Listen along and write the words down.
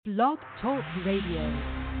Blog Talk Radio.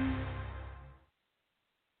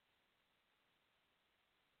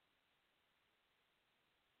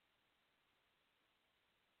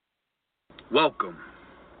 Welcome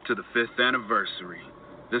to the 5th anniversary.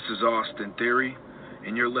 This is Austin Theory,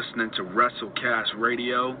 and you're listening to WrestleCast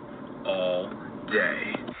Radio all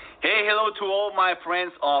day. Hey, hello to all my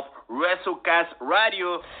friends of WrestleCast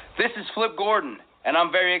Radio. This is Flip Gordon, and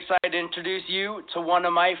I'm very excited to introduce you to one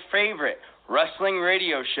of my favorite wrestling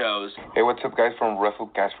radio shows. Hey, what's up, guys, from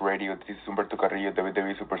WrestleCast Radio? This is Humberto Carrillo,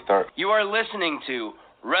 WWE Superstar. You are listening to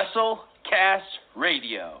WrestleCast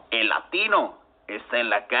Radio. El Latino está en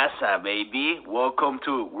la casa, baby. Welcome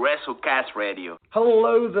to WrestleCast Radio.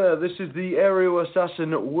 Hello there, this is the aerial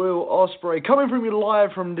assassin Will Ospreay, coming from you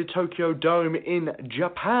live from the Tokyo Dome in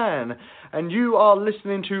Japan, and you are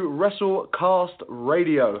listening to WrestleCast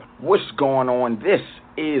Radio. What's going on? This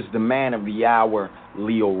is the man of the hour,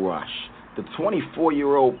 Leo Rush, the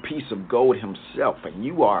 24-year-old piece of gold himself, and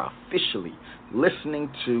you are officially listening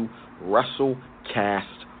to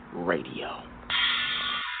WrestleCast Radio.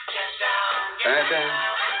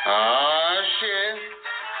 Oh, shit.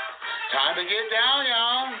 Time to get down,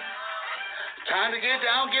 y'all. Time to get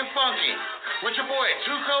down, get funky. With your boy,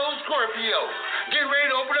 Tuco Scorpio. Get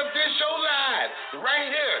ready to open up this show live right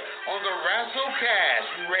here on the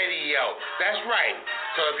WrestleCast Radio. That's right.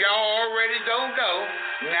 So if y'all already don't know,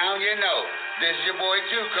 now you know. This is your boy,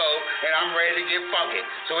 Tuco, and I'm ready to get funky.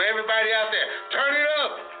 So everybody out there, turn it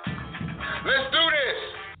up. Let's do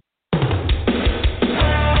this.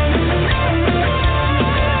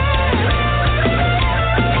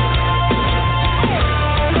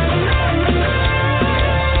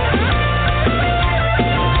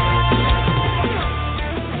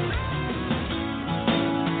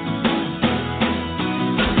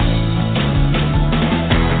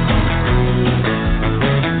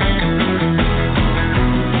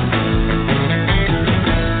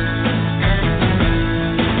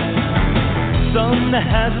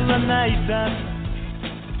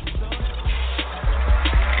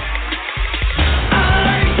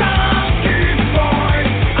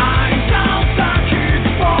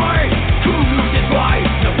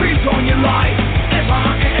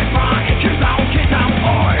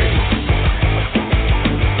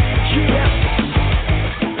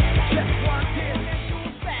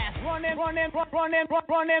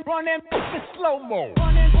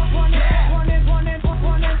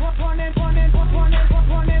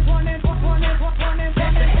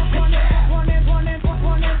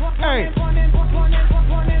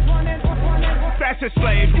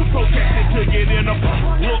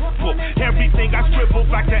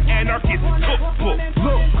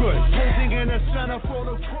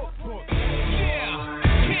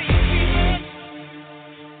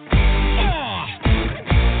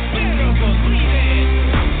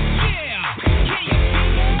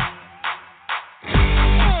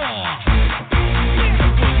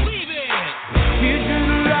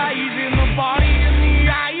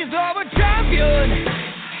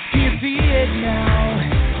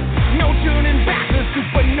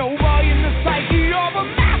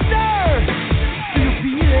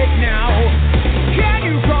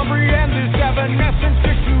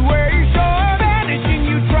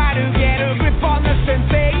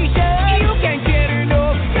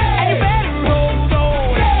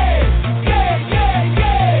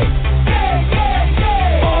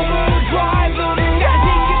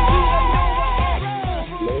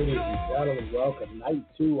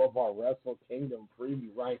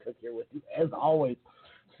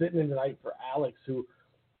 Tonight for Alex, who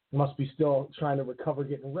must be still trying to recover,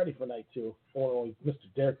 getting ready for night two. Or Mr.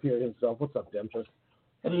 Derek Fury himself. What's up, Dempster?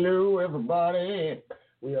 Hello, everybody.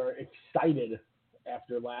 We are excited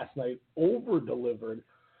after last night. Over-delivered.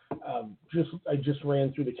 I just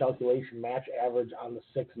ran through the calculation match average on the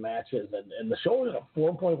 6 matches, and the show was a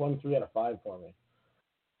 4.13 out of 5 for me.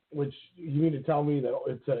 Which you mean to tell me that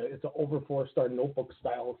it's an over 4-star notebook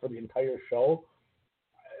style for the entire show?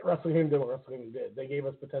 Wrestling Kingdom did what Wrestling Kingdom did. They gave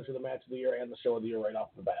us potentially the match of the year and the show of the year right off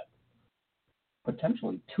the bat.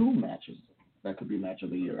 Potentially 2 matches that could be match of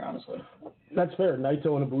the year, honestly. That's fair.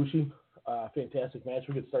 Naito and Ibushi, fantastic match.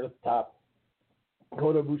 We could start at the top.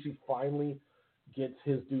 Kota Ibushi finally gets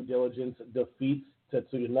his due diligence, defeats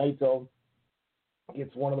Tetsuya Naito,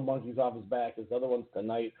 gets one of the monkeys off his back. His other one's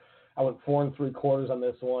tonight. I went 4 3/4 on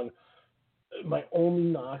this one. My only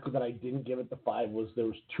knock that I didn't give it the 5 was there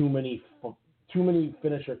was too many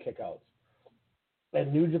finisher kickouts.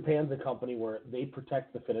 And New Japan's a company where they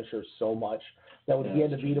protect the finishers so much that when he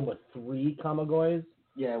had to beat him with 3 Kamigoys.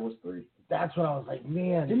 Yeah, it was 3. That's when I was like,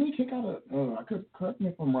 man. Didn't he kick out I could correct me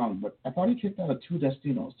if I'm wrong, but I thought he kicked out 2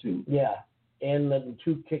 Destinos too. Yeah. and then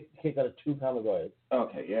kick out of 2 Kamigoyes.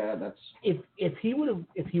 Okay, yeah, that's. If he would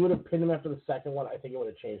have pinned him after the second one, I think it would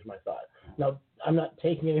have changed my thought. Now, I'm not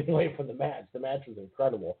taking anything away from the match. The match was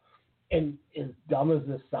incredible, and as dumb as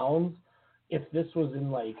this sounds, if this was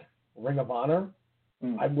in like Ring of Honor,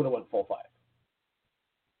 I would have went full 5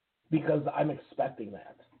 because I'm expecting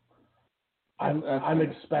that. I'm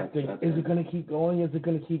expecting. Is it going to keep going? Is it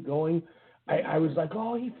going to keep going? I was like,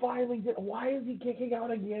 oh, he finally did. Why is he kicking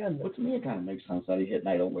out again? But to me, it kind of makes sense that he hit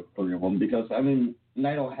Naito with 3 of them because, I mean,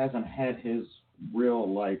 Naito hasn't had his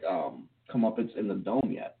real, like, comeuppance in the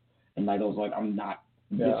dome yet. And Naito's like,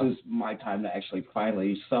 this is my time to actually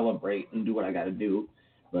finally celebrate and do what I got to do.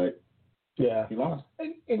 But he lost.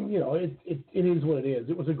 And you know, it is what it is.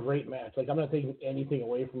 It was a great match. Like, I'm not taking anything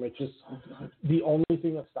away from it. Just the only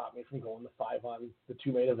thing that stopped me from going to 5 on the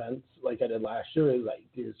 2 main events like I did last year is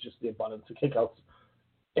just the abundance of kickouts.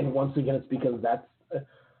 And once again, it's because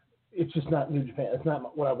it's just not New Japan. It's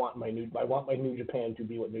not what I want I want my New Japan to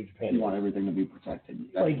be what New Japan is. You want everything to be protected.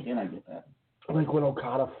 And I get that. Like when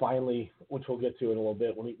Okada finally, which we'll get to in a little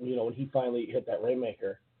bit, when he finally hit that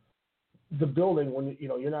Rainmaker. The building, when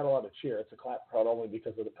you're not allowed to cheer, it's a clap crowd only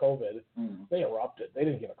because of the COVID. They erupted. They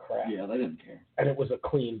didn't give a crap. Yeah, they didn't care. And it was a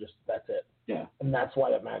clean, that's it. Yeah. And that's why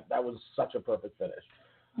that was such a perfect finish.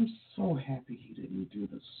 I'm so happy he didn't do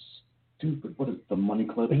the stupid, what is the money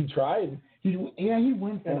clip? He tried. He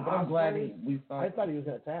went for it, but I'm glad I thought he was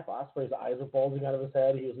going to tap. Ospreay's eyes were bulging out of his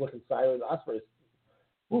head. He was looking sideways. Ospreay's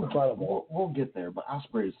incredible. We'll get there, but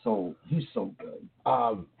Ospreay he's so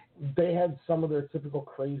good. They had some of their typical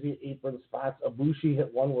crazy apron spots. Ibushi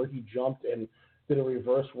hit one where he jumped and did a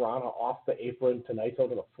reverse Rana off the apron to Naito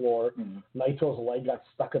to the floor. Naito's leg got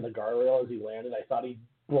stuck in the guardrail as he landed. I thought he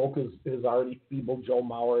broke his already feeble Joe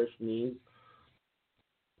Mauer-ish knees.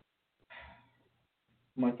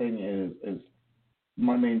 My thing is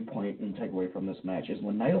my main point and takeaway from this match is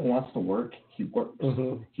when Naito wants to work, he works.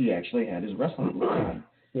 He actually had his wrestling boots on.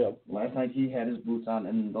 Yeah. Last night he had his boots on,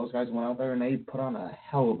 and those guys went out there and they put on a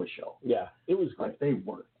hell of a show. Yeah, it was great. Like they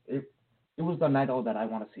worked. It was the Naito that I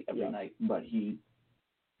want to see every night, but he.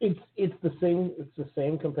 It's the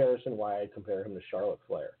same comparison why I compare him to Charlotte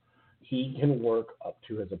Flair. He can work up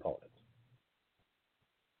to his opponent.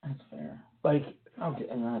 That's fair.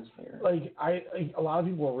 And that's fair. A lot of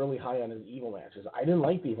people were really high on his Evil matches. I didn't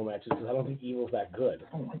like the Evil matches because I don't think Evil's that good.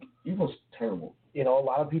 I don't like Evil's terrible. A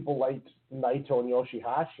lot of people liked Naito and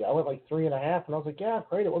Yoshihashi. I went 3.5, and I was like, yeah,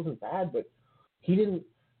 great, it wasn't bad, but he didn't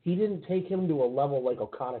take him to a level like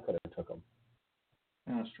Okada could have took him.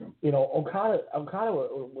 Yeah, that's true. Okada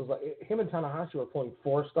was like, him and Tanahashi were pulling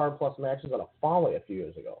 4-star plus matches out of Fale a few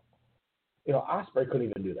years ago. Ospreay couldn't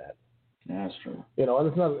even do that. Yeah, that's true. And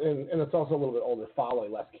it's not, and it's also a little bit older Fale,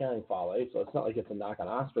 less caring Fale, so it's not like it's a knock on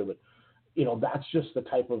Ospreay, but that's just the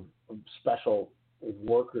type of special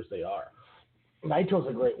workers they are. Naito's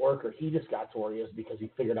a great worker. He just got to where he is because he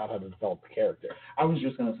figured out how to develop the character. I was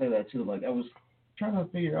just gonna say that too. I was trying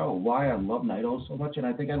to figure out why I love Naito so much, and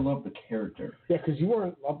I think I love the character. Yeah, because you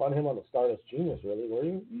weren't up on him on the Stardust Genius, really, were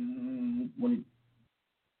you?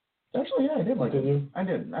 Actually, yeah, I did like him. You? I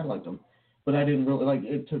did. I liked him. But I didn't really,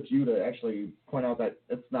 it took you to actually point out that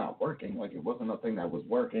it's not working. It wasn't a thing that was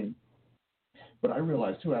working. But I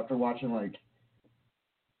realized, too, after watching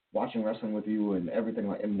wrestling with you and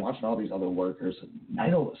everything, and watching all these other workers,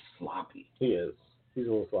 Naito is sloppy. He is. He's a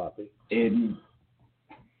little sloppy. And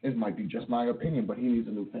it might be just my opinion, but he needs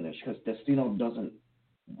a new finish because Destino doesn't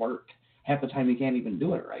work. Half the time he can't even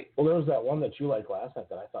do it right. Well, there was that one that you liked last night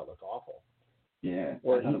that I thought looked awful. Yeah,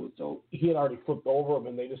 where I thought it was dope. He had already flipped over him,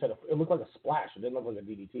 and they just had it looked like a splash. It didn't look like a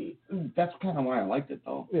DDT. That's kind of why I liked it,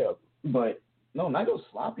 though. Yeah. But, no, Naito's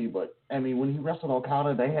sloppy, but, I mean, when he wrestled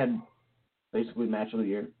Okada, they had basically match of the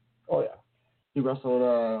year. Oh, yeah. He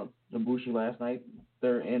wrestled Ibushi last night.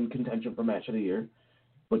 They're in contention for match of the year.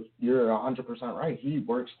 But you're 100% right. He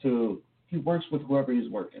works with whoever he's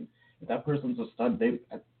working. If that person's a stud,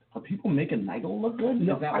 are people making Naito look good?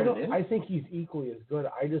 No, I think he's equally as good.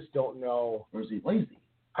 I just don't know. Or is he lazy?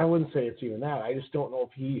 I wouldn't say it's even that. I just don't know if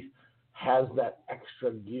he has that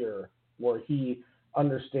extra gear where he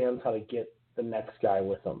understands how to get the next guy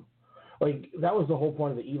with him. That was the whole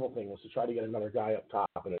point of the Evil thing, was to try to get another guy up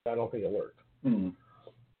top, and I don't think it worked.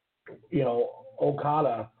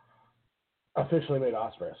 Okada officially made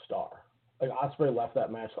Ospreay a star. Ospreay left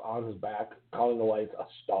that match on his back, calling the lights a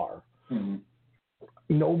star.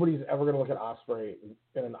 Nobody's ever going to look at Ospreay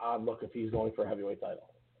in an odd look if he's going for a heavyweight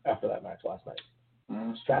title after that match last night.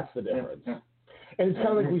 That's the difference. Yeah. And it's kind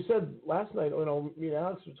of like we said last night, me and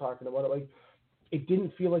Alex were talking about it, it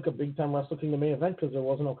didn't feel like a big-time Wrestle Kingdom main event because there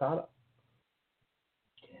wasn't Okada.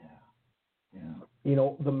 Yeah. You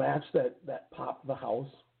know, the match that popped the house,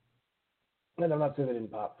 and I'm not saying they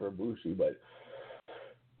didn't pop for Ibushi, but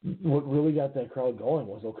what really got that crowd going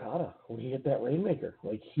was Okada when he hit that Rainmaker.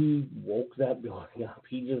 Like, he woke that building up.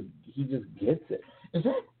 He just gets it. Is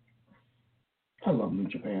that? I love New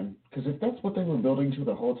Japan, because if that's what they were building to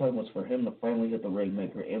the whole time was for him to finally hit the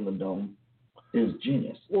Rainmaker in the dome, is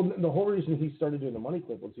genius. Well, the whole reason he started doing the money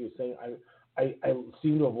clip was he was saying, I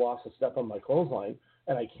seem to have lost a step on my clothesline,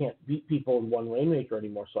 and I can't beat people in one Rainmaker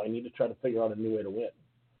anymore, so I need to try to figure out a new way to win.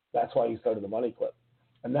 That's why he started the money clip.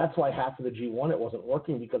 And that's why half of the G1 it wasn't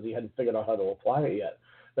working, because he hadn't figured out how to apply it yet.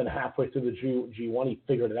 Then halfway through the G1, he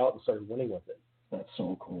figured it out and started winning with it. That's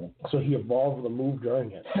so cool. So he evolved the move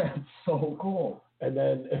during it. That's so cool. And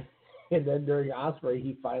then during Ospreay,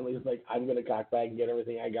 he finally was like, I'm going to cock back and get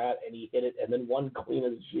everything I got, and he hit it, and then won clean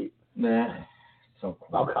as a sheet. Nah, so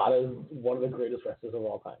cool. Okada is one of the greatest wrestlers of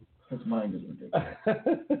all time. His mind is ridiculous.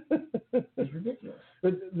 It's ridiculous.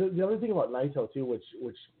 But the other thing about Naito, too, which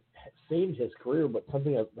saved his career, but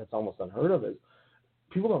something that's almost unheard of, is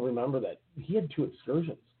people don't remember that he had 2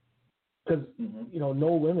 excursions. Because, you know,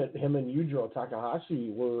 No Limit, him and Yujiro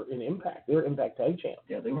Takahashi were in Impact. They were Impact Tag Champs.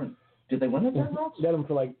 Yeah, they were. Did they win the tag belts? They had them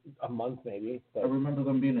for like a month, maybe. I remember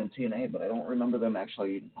them being in TNA, but I don't remember them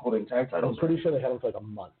actually holding tag titles. I'm pretty sure they had them for like a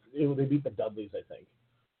month. They beat the Dudleys, I think.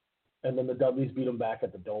 And then the Dudleys beat them back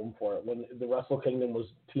at the Dome for it. When the Wrestle Kingdom was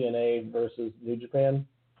TNA versus New Japan.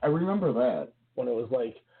 I remember that. When it was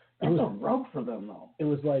like... It was a rub for them, though. It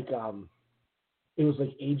was like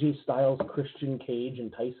AJ Styles, Christian Cage,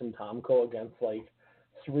 and Tyson Tomko against like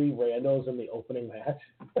 3 randos in the opening match.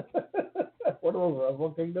 What are those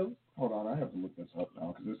Wrestle Kingdoms? Hold on, I have to look this up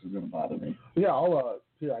now because this is going to bother me. Yeah, I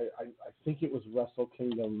think it was Wrestle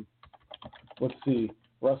Kingdom. Let's see.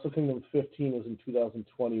 Wrestle Kingdom 15 was in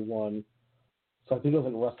 2021. So I think it was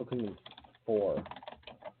in Wrestle Kingdom 4.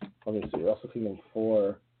 Let me see. Wrestle Kingdom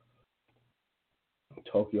 4.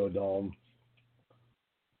 Tokyo Dome.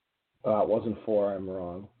 It wasn't 4, I'm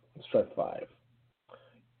wrong. Let's try 5.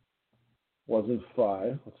 Wasn't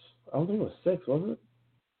 5. I don't think it was 6, was it?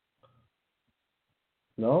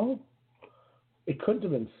 No? It couldn't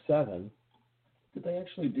have been 7. Did they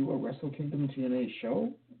actually do a Wrestle Kingdom TNA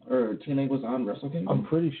show? Or TNA was on Wrestle Kingdom? I'm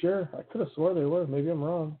pretty sure. I could have swore they were. Maybe I'm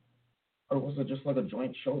wrong. Or was it just like a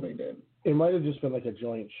joint show they did? It might have just been like a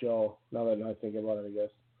joint show, now that I think about it, I guess.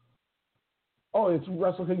 Oh, it's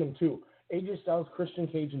Wrestle Kingdom 2. AJ Styles, Christian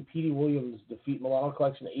Cage, and Petey Williams defeat Milano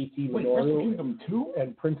Collection, AT Minoru,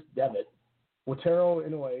 and Prince Devitt. Wataru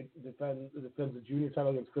Inoue defends the junior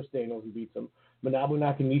title against Chris Daniels and beats him. Manabu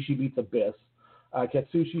Nakanishi beats Abyss.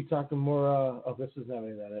 Katsushi Takamura, this is not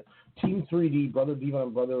any of that. Team 3D, Brother Diva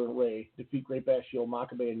and Brother Ray defeat Great Bash Shield,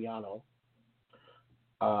 Makabe, and Yano.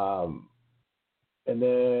 And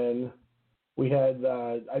then we had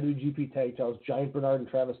IWGP Tag Titles. Giant Bernard and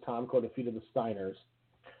Travis Tomko defeated the Steiners.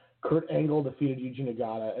 Kurt Angle defeated Yuji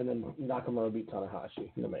Nagata, and then Nakamura beat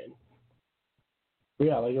Tanahashi in the main. But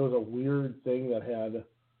yeah, like it was a weird thing that had.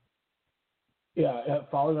 Yeah,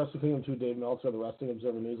 following Wrestle Kingdom 2, Dave Meltzer of the Wrestling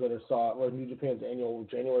Observer newsletter saw where New Japan's annual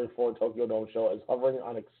January 4 Tokyo Dome show is hovering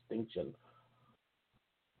on extinction.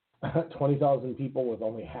 20,000 people with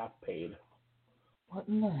only half paid. What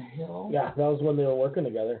in the hell? Yeah, that was when they were working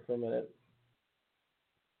together for a minute.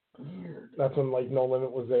 Weird. That's when like No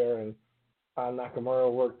Limit was there, and Nakamura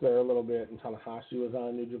worked there a little bit, and Tanahashi was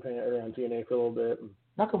on New Japan or on TNA for a little bit.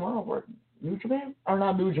 Nakamura worked New Japan, or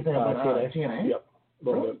not New Japan, but TNA. TNA. Yep, a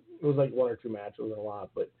little Really? bit. It was like 1 or 2 matches, it wasn't a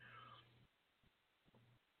lot, but.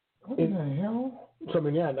 What in the hell? So I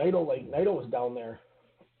mean, yeah, Naito was down there.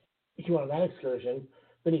 He went on that excursion.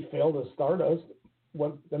 Then he failed as Stardust.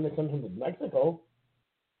 Then they sent him to Mexico.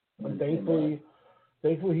 But thankfully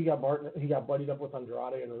he got buddied up with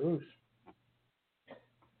Andrade and Rush.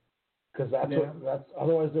 Because that's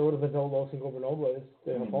otherwise there would have been no Los Ingobernables.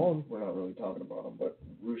 They have home. We're not really talking about him, but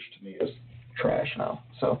Rush to me is trash now.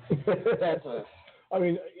 So that's a. I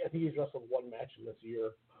mean, I think he's wrestled 1 match in this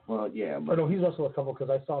year. Well, yeah, but no, he's wrestled a couple because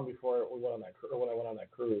I saw him before we went on when I went on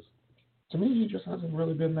that cruise. To me, he just hasn't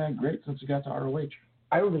really been that great since he got to ROH.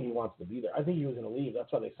 I don't think he wants to be there. I think he was going to leave. That's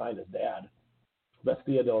why they signed his dad,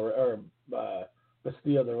 Bestia the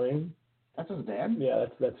Ring. That's his dad? Yeah,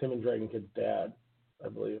 that's him and Dragon Kid's dad, I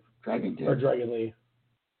believe. Dragon Kid? Or Dragon Lee.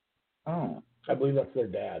 Oh. I believe that's their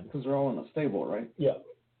dad. Because they're all in a stable, right? Yeah.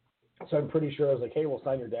 So I'm pretty sure I was like, hey, we'll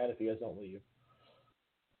sign your dad if you guys don't leave.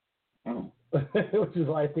 Oh. Which is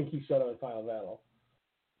why I think he showed up at Final Battle.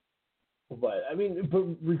 But, I mean,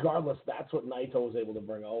 regardless, that's what Naito was able to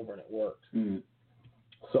bring over, and it worked. Mm-hmm.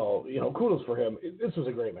 So, kudos for him. This was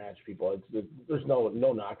a great match, people. There's no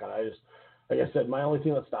knock on it. Like I said, my only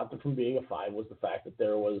thing that stopped it from being a 5 was the fact that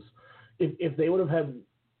there was, if they would have had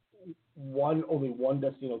only one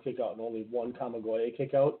Destino kick out and only one Kamigoye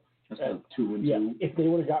kick out. Instead of 2 and 2. If they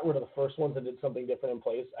would have got rid of the first ones and did something different in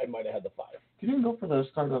place, I might have had the 5. He didn't go for the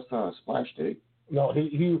Stardust splash dig. No,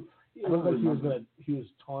 he looked like he was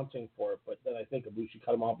taunting for it, but then I think Ibushi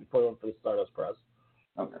cut him off before he went for the Stardust press.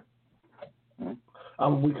 Okay.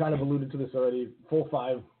 We kind of alluded to this already. Full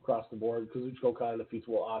 5 across the board. Kazuchika Okada defeats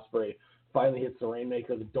Will Ospreay. Finally hits the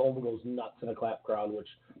Rainmaker. The dome goes nuts in a clap crowd, which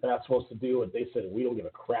they're not supposed to do. And they said, we don't give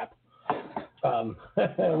a crap.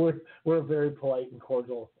 We're a very polite and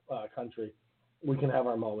cordial country. We can have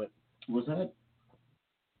our moment. Was that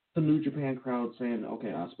the New Japan crowd saying, okay,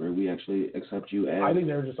 Ospreay, we actually accept you as... I think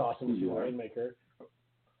they were just awesome to see the Rainmaker.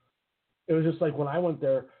 It was just like when I went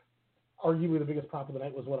there, arguably the biggest pop of the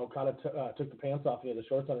night was when Okada took the pants off and he had the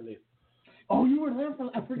shorts underneath. Oh, you were there for...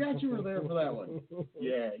 I forgot you were there for that one.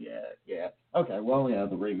 Yeah. Okay, well, yeah,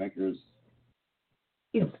 the Rainmakers...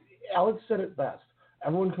 Alex said it best.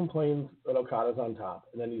 Everyone complains that Okada's on top,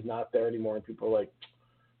 and then he's not there anymore, and people are like...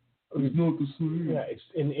 He's not the same. Yeah,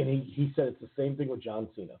 and he said it's the same thing with John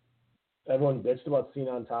Cena. Everyone bitched about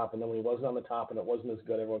Cena on top, and then when he wasn't on the top and it wasn't as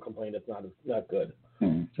good, everyone complained it's not good.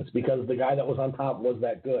 Mm-hmm. It's because the guy that was on top was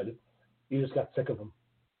that good. You just got sick of him.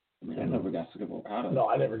 I mean, I never got sick of Okada. No,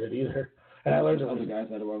 I never did either. And I learned to other guys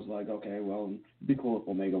that I was like, okay, well, it'd be cool if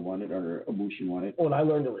Omega won it or Ibushi won it. Well, and I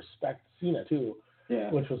learned to respect Cena too. Yeah.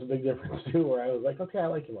 Which was a big difference too, where I was like, okay, I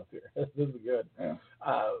like him up here. This is good. Yeah.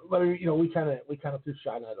 But we kind of threw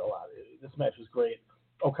shine at it a lot. This match was great.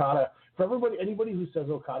 Okada, for anybody who says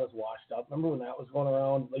Okada's washed up, remember when that was going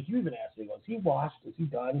around? Like you even asked me, is he washed? Is he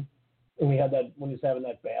done? And we had that when he was having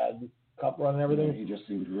that bad cup run and everything. Yeah, he just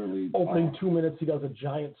seemed really opening 2 minutes. He does a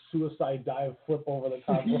giant suicide dive flip over the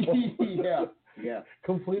top. Yeah.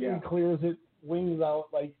 Completely clears it, wings out.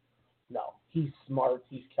 Like, no, he's smart.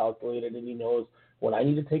 He's calculated, and he knows when I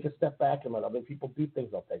need to take a step back and when other people do things,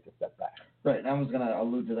 I'll take a step back. Right, and I was going to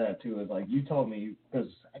allude to that, too. Is like, you told me, because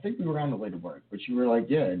I think we were on the way to work, but you were like,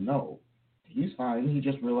 yeah, no, he's fine. He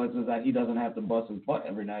just realizes that he doesn't have to bust his butt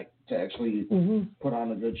every night to actually put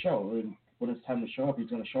on a good show. And when it's time to show up,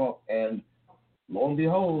 he's going to show up. And lo and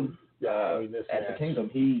behold, at the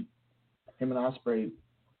Kingdom, him and Ospreay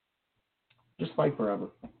just fight forever.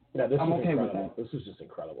 Yeah, I'm okay incredible. with that. This is just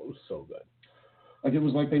incredible. It was so good. Like, it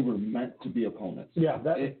was like they were meant to be opponents. Yeah,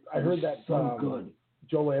 I heard that. So good.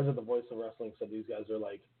 Joe Lanza, the voice of wrestling, said these guys are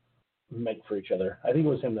like meant for each other. I think it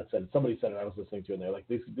was him that said it. Somebody said it. I was listening to it, and they're like,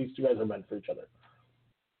 these two guys are meant for each other.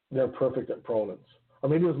 They're perfect opponents. Or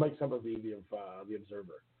maybe it was Mike Semperby of the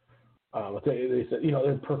Observer. But they said,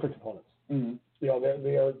 they're perfect opponents. Mm-hmm. They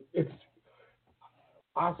are. It's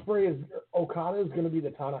Okada is going to be the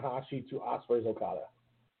Tanahashi to Ospreay's Okada.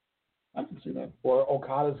 I can see that. Or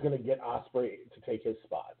Okada's going to get Ospreay to take his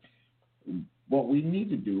spot. What we need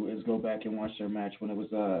to do is go back and watch their match when it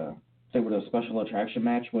was a special attraction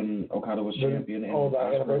match when Okada was champion. And the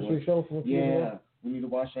anniversary show? Yeah. We need to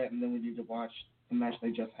watch that, and then we need to watch the match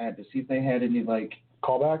they just had to see if they had any, like...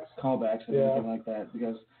 Callbacks and anything like that,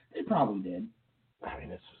 because they probably did. I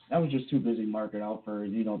mean, I was just too busy marking out for,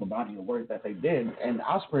 the body of work that they did. And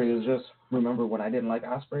Ospreay is just... Remember when I didn't like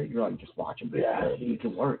Ospreay? You're like, just watch him. Yeah. He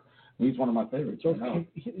can work. He's one of my favorites. He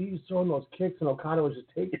was throwing those kicks, and Okada was just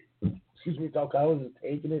taking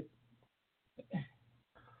it.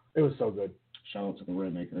 It was so good. Shout out to the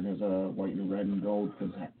Redmaker and his white and red and gold,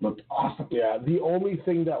 because that looked awesome. Yeah, the only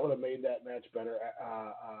thing that would have made that match better,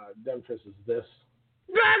 Demetrius, is this.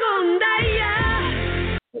 Dragon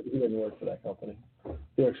Daya! He didn't work for that company.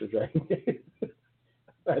 He works for Dragon Daya.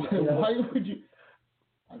 Why would you...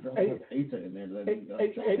 I'd rather put pizza in there than...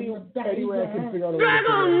 Anyway, I can figure out a way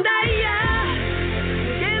Dragon Daya!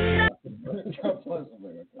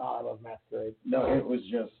 I love Masquerade. No, it was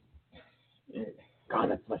just... God,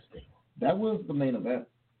 that's my thing. That was the main event.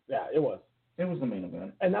 Yeah, it was. It was the main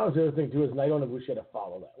event. And that was the other thing, too, is Naito and Ibushi had to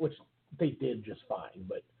follow that, which they did just fine,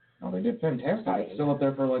 but... Oh, they did fantastic. It's still up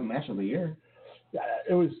there for, match of the year. Yeah,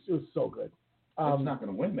 it was so good. It's not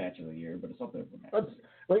going to win match of the year, but it's up there for match of the year.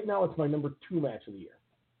 Right now, it's my number 2 match of the year.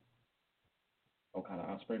 Okada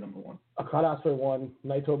Ospreay number 1. Okada Ospreay 1,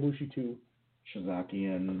 Naito Ibushi 2.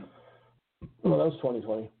 Shizaki and... Well, that was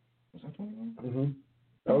 2020. Was that 2020? Mm-hmm.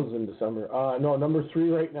 That was in December. No, number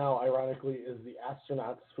 3 right now, ironically, is the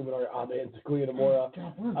Astronauts, Fuminori Abe and Takuya Nomura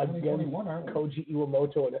against Koji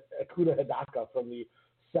Iwamoto and Akuda Hidaka from the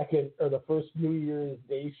first New Year's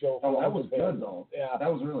Day show. Oh, that was good, though. Yeah.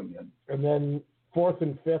 That was really good. And then 4th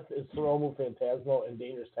and 5th is Hiromu Phantasmo and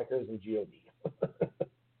Dangerous Tekkers and G.O.D.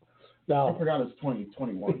 Now, I forgot it's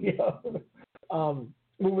 2021. Yeah.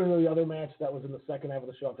 Moving to the other match that was in the second half of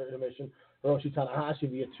the show after intermission, Hiroshi Tanahashi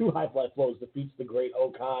via 2 high-fly flows defeats the great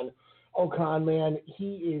Okan. O-Khan, man,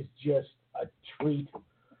 he is just a treat.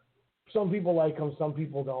 Some people like him, some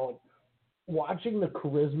people don't. Watching the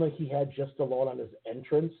charisma he had just alone on his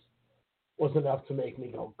entrance was enough to make me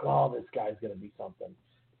go, God, this guy's going to be something.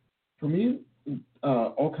 For me,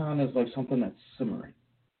 O-Khan is like something that's simmering.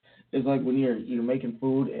 It's like when you're making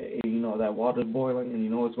food and you know that water's boiling and you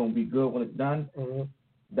know it's going to be good when it's done. Mm-hmm.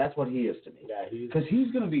 That's what he is to me. Yeah, because he's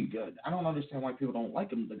going to be good. I don't understand why people don't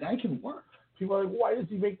like him. The guy can work. People are like, why does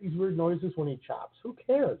he make these weird noises when he chops? Who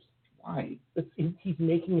cares? Why? He's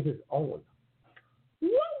making his own.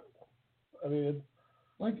 I mean, it's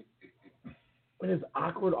like his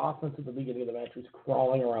awkward offense at the beginning of the match was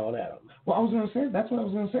crawling around at him. Well, I was going to say, that's what I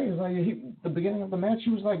was going to say. Is like the beginning of the match, he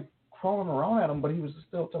was like crawling around at him, but he was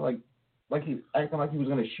still like he acting like he was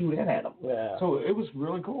going to shoot in at him. Yeah. So it was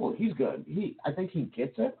really cool. He's good. I think he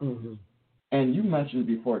gets it. Mm-hmm. And you mentioned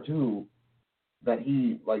before too that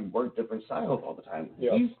he like worked different styles all the time.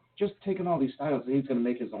 Yep. He's just taking all these styles and he's going to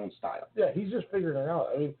make his own style. Yeah, he's just figuring it out.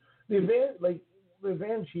 I mean, the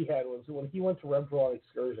advantage he had was when he went to Red Bull on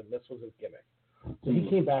Excursion, this was his gimmick. So he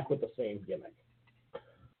came back with the same gimmick.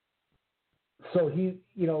 So he,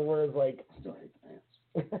 whereas like still hate the fans.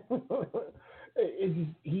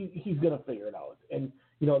 He's gonna figure it out. And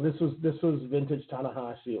this was vintage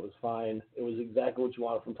Tanahashi. It was fine. It was exactly what you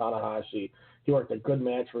wanted from Tanahashi. He worked a good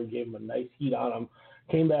match where he gave him a nice heat on him.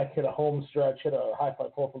 Came back, hit a home stretch, hit a high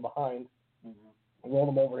five pull from behind, rolled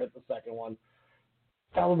him over, hit the second one.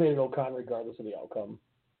 Elevated O-Khan regardless of the outcome.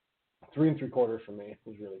 3 3/4 for me. It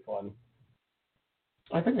was really fun.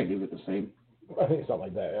 I think I gave it the same. I think something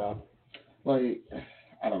like that, yeah. Like,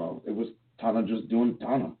 I don't know. It was Tana just doing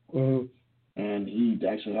Tana. Mm-hmm. And he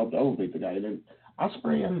actually helped elevate the guy. And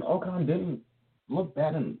Ospreay and O-Khan didn't look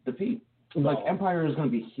bad in defeat. No. Like, Empire is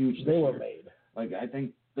going to be huge this They year. were made. Like, I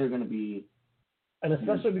think they're going to be... And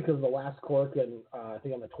especially because the last Cork, and I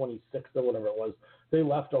think on the 26th or whatever it was, they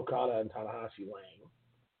left Okada and Tanahashi laying.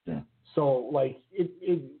 Yeah. So, like,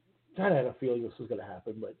 it kind of had a feeling this was going to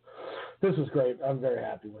happen, but this was great. I'm very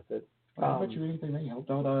happy with it. I bet you anything they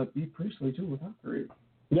helped out Bea Priestley, too, with her career.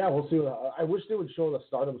 Yeah, we'll see. I wish they would show the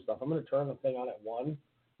Stardom stuff. I'm going to turn the thing on at 1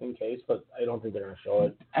 in case, but I don't think they're going to show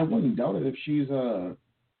it. I wouldn't doubt it if she's,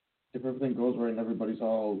 if everything goes right and everybody's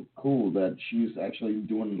all cool, that she's actually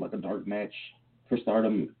doing, like, a dark match for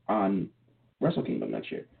Stardom on Wrestle Kingdom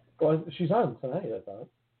next year. Well, she's on tonight, I thought.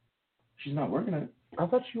 She's not working it. I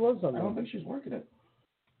thought she was on. I don't think she's working it.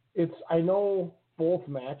 I know both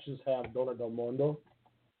matches have Donna Del Mondo.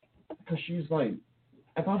 Because she's like,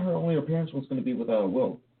 I thought her only appearance was going to be with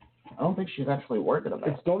Will. I don't think she's actually working on that.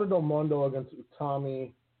 It's Donna Del Mondo against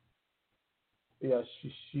Utami. Yeah,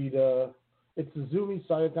 Shishida. It's Azumi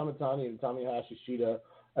Saya Tamatani and Utami Hashishida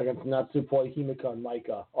against Natsupoi, Himika, and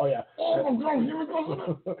Maika. Oh, yeah. Oh, no,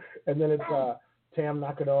 Himika's and then it's Tam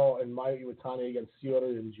Nakano and Mayu Iwatani against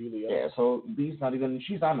Syuri and Julia. Yeah, so Bee's not even,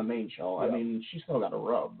 she's on the main show. Yeah. I mean, she's still got a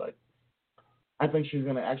rub, but I think she's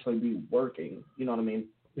going to actually be working. You know what I mean?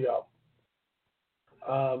 Yeah.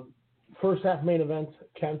 First half main event,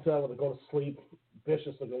 Kenta with a go to sleep.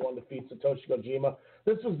 Vicious looking one defeats Satoshi Kojima.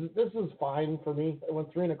 This was fine for me. It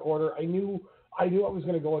went 3 1/4. I knew I was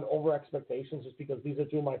going to go in over expectations just because these are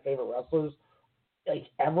two of my favorite wrestlers, like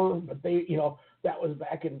ever. But they, that was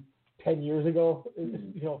back in 10 years ago,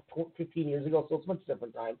 15 years ago. So it's a much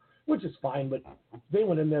different time, which is fine. But they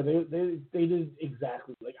went in there. They did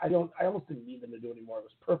exactly like I almost didn't need them to do anymore. It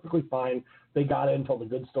was perfectly fine. They got in, told a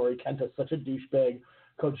good story. Kenta's such a douchebag.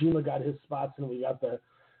 Kojima got his spots, and we got the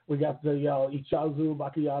Ichazu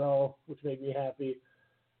Macchiato, which made me happy.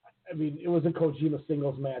 I mean, it was a Kojima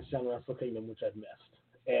singles match on Wrestle Kingdom, which I've missed,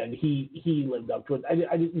 and he lived up to it.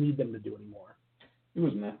 I didn't need them to do anymore. It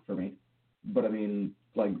was meant for me, but I mean,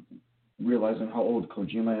 like realizing how old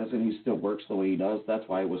Kojima is and he still works the way he does, that's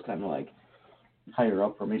why it was kind of like higher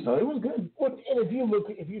up for me. So it was good. Well, and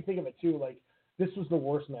if you think of it too, like this was the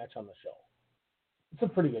worst match on the show. It's a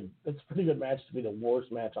pretty good match to be the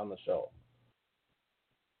worst match on the show.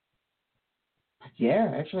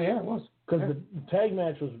 Yeah, actually, yeah, it was. Because the tag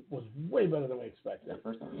match was way better than we expected. Yeah,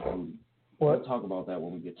 first time. What? We'll talk about that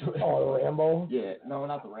when we get to it. Oh, the Rambo? Yeah, no,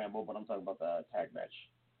 not the Rambo, but I'm talking about the tag match.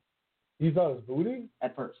 You thought it was booty?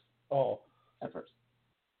 At first. Oh. At first.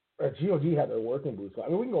 GOD had their working boots. I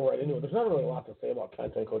mean, we can go right into it. There's not really a lot to say about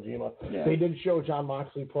Kenta and Kojima. Yeah. They did show John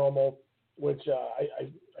Moxley promo, which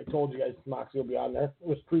I told you guys Moxley will be on there. It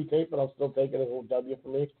was pre-taped, but I'll still take it as a little W for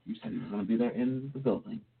me. You said he was going to be there in the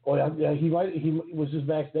building. Oh yeah, he was just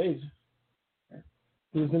backstage. Yeah.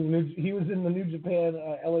 He was in the New Japan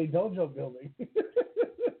LA Dojo building.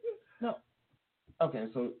 No. Okay,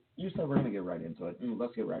 so you said we're going to get right into it.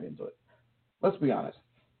 Let's get right into it. Let's be honest.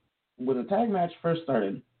 When the tag match first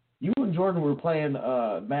started, You and Jordan were playing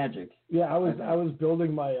Magic. Yeah, I was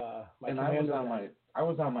building my my and commander. I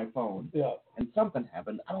was on my phone. Yeah. And something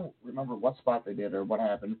happened. I don't remember what spot they did or what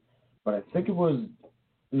happened, but I think it was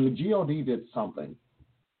the GOD did something.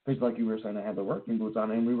 Because like you were saying, I had the working boots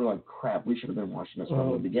on, and we were like, crap, we should have been watching this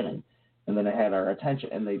from the beginning. And then it had our attention,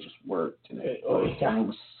 and they just worked. And it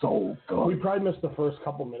was so good. We probably missed the first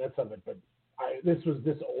couple minutes of it, but this was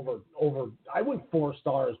over. I went 4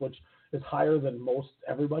 stars, which is higher than most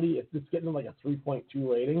everybody. It's getting like a 3.2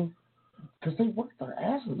 rating. Because they worked their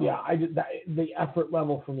asses off. Yeah, I did. The effort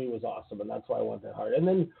level for me was awesome, and that's why I went that hard. And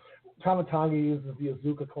then Tamatanga uses the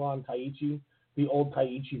Azuka Kalan Taichi, the old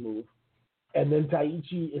Taichi move. And then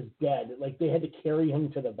Taichi is dead. Like, they had to carry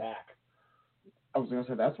him to the back. I was going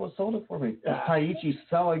to say, that's what sold it for me. Taichi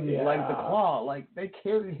selling, like, the claw. Like, they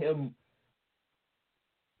carried him.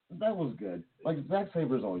 That was good. Like, Zack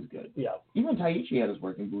Saber's always good. Yeah. Even Taichi had his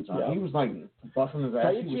working boots on. Yeah. He was, like, busting his ass.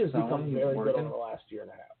 Taichi has become very good over the last year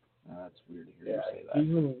and a half. That's weird to hear you say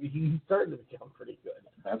that. He's starting to become pretty good.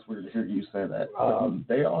 That's weird to hear you say that.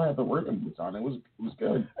 They all had the working boots on. It was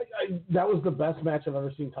good. That was the best match I've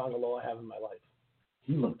ever seen Tongaloa have in my life.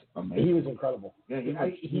 He looked amazing. He was incredible. Yeah,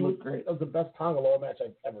 he looked great. That was the best Tongaloa match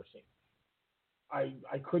I've ever seen.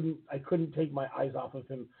 I couldn't take my eyes off of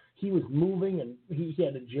him. He was moving, and he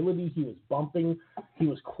had agility. He was bumping. He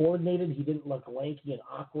was coordinated. He didn't look lanky and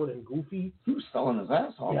awkward and goofy. He was selling his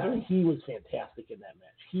ass off. Yeah, he was fantastic in that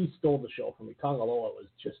match. He stole the show from me. Tongaloa was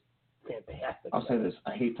just fantastic. I'll say this.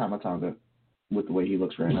 I hate Tamatanga with the way he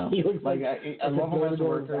looks right now. He looks like I love him as a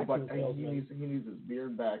worker, but he needs his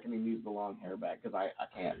beard back and he needs the long hair back because I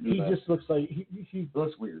can't. He just looks like he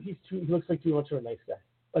looks weird. He looks like too much of a nice guy.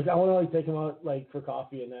 Like, I want to take him out for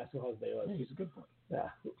coffee and ask him how his day was. Yeah, he's a good boy. Yeah,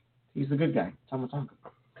 he's a good guy. Tamatanga.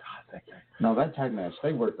 God, that guy. No, that tag match,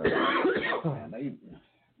 they worked. Man,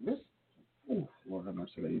 Lord have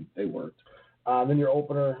mercy, they worked. Then your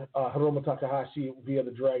opener, Hiromu Takahashi via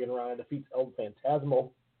the Dragon Rana defeats El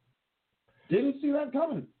Phantasmo. Didn't see that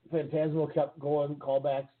coming. Phantasmo kept going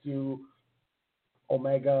callbacks to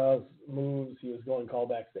Omega's moves. He was going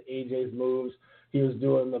callbacks to AJ's moves. He was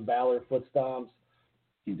doing the Balor foot stomps.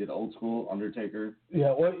 He did old school Undertaker.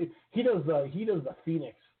 Yeah, well, he does the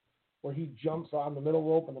Phoenix, where he jumps on the middle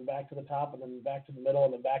rope and then back to the top and then back to the middle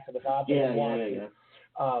and then back to the top. Yeah.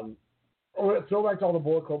 Throwback to all the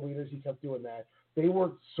Bullet Club leaders, he kept doing that. They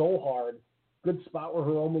worked so hard. Good spot where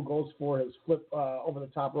Hiromu goes for his flip over the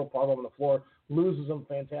top rope, powerbomb on the floor, loses him.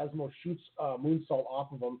 Phantasmo shoots moonsault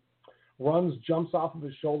off of him, runs, jumps off of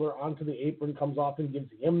his shoulder onto the apron, comes off and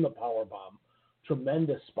gives him the powerbomb.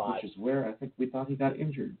 Tremendous spot. Which is where I think we thought he got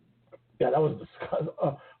injured. Yeah, that was disgusting.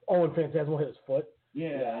 And Phantasmo hit his foot.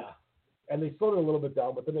 Yeah. And they slowed it a little bit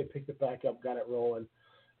down, but then they picked it back up, got it rolling.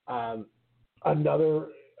 Another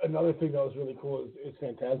thing that was really cool is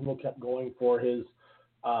Phantasmo kept going for his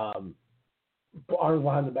arms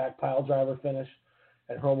behind the back pile driver finish,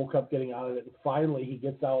 and Hiromu kept getting out of it. And finally, he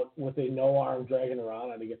gets out with a no-arm Dragon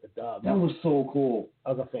Rana to get the dub. That was so cool.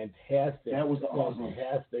 That was a fantastic. That was awesome.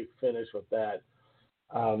 Fantastic finish with that.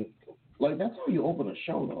 Like, that's how you open a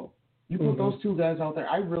show, though. You put those two guys out there.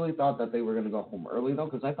 I really thought that they were going to go home early, though,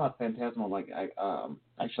 because I thought Phantasmo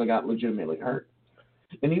actually got legitimately hurt.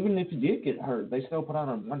 And even if he did get hurt, they still put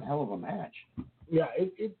on one hell of a match. Yeah,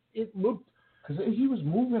 it looked. Because he was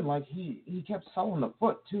moving like he kept selling the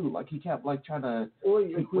foot, too. Like, he kept, like, trying to. Well,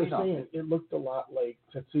 like we were saying, it looked a lot like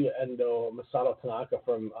Tetsuya Endo, Masato Tanaka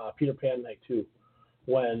from Peter Pan Night 2,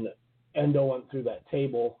 when Endo went through that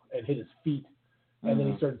table and hit his feet, and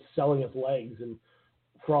then he started selling his legs, and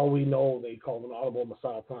for all we know, they called an audible.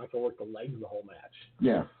 Masato Tanaka worked the legs the whole match.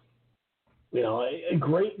 Yeah. You know,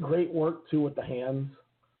 great work, too, with the hands,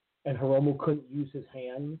 and Hiromu couldn't use his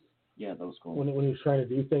hands. Yeah, that was cool. When he was trying to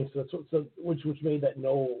do things, which made that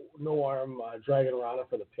no arm Dragon Rana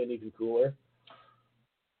for the pin even cooler.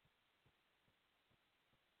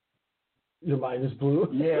 Your mind just blew.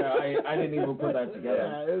 Yeah, I didn't even put that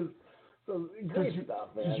together. Yeah, it was great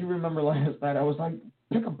stuff, man. Did you remember last night? I was like,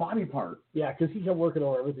 pick a body part. Yeah, because he kept working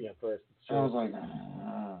over everything at first. I was like,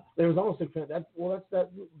 It was almost like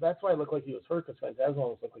that's why it looked like he was hurt, because Phantasmo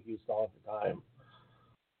almost looked like he was stalled at the time.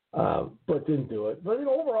 But didn't do it. But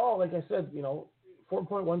overall, like I said,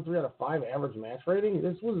 4.13 out of 5 average match rating.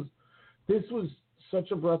 This was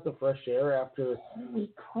such a breath of fresh air after. Holy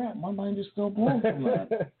crap! My mind is still blown from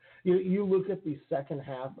that. You look at the second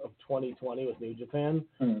half of 2020 with New Japan,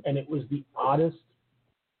 and it was the oddest,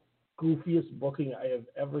 goofiest booking I have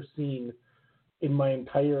ever seen in my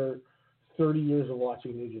entire 30 years of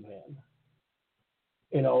watching New Japan.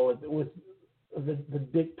 With the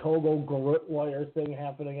Dick Togo Garrote Wire thing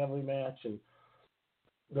happening every match, and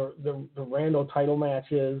the random title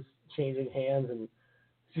matches changing hands, and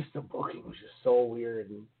just the booking was just so weird,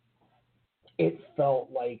 and it felt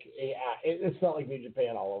like it felt like New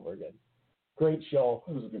Japan all over again. Great show.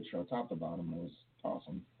 It was a good show, top to bottom. It was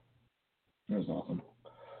awesome. It was awesome.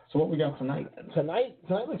 So what we got tonight? Tonight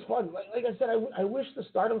looks fun. Like I said, I wish the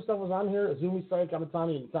Stardom stuff was on here. Azumi Sakai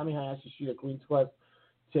Kamitani and Sami Hayashi Shida Queen's Quest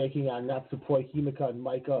taking on Natsupoi Himeka and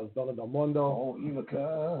Maika of Donna Del Mondo. Oh,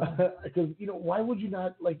 Himeka. Because, why would you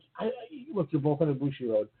not, look, you're both on Ibushi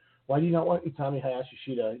Road. Why do you not want Utami Hayashi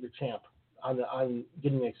Shida, your champ, on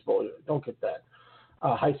getting the exposure? Don't get that.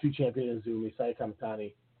 High Street champion Azumi Sakai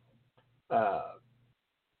Kamitani.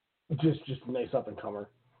 Just a nice up-and-comer.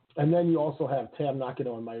 And then you also have Tam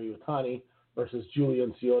Nakano and Mayu Iwatani versus Giulia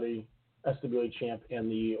Ciori, SWA champ,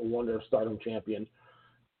 and the Wonder of Stardom champion.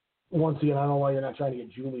 Once again, I don't know why you're not trying to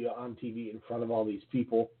get Giulia on TV in front of all these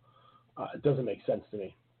people. It doesn't make sense to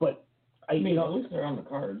me. But I mean, at least they're on the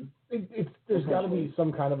card. There's got to be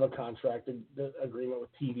some kind of a contract agreement with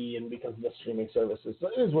TV, and because of the streaming services. So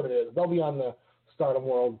it is what it is. They'll be on the Stardom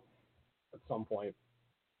World at some point.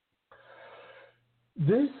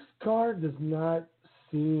 This card does not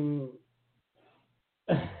seem.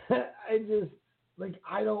 I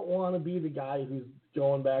don't want to be the guy who's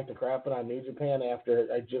going back to crapping on New Japan after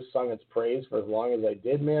I just sung its praise for as long as I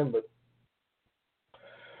did, man. But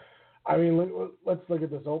I mean, let's look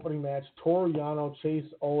at this opening match: Toru Yano,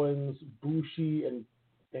 Chase Owens, Bushi, and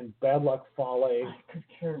Bad Luck Fale. I could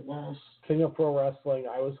care less. King of Pro Wrestling.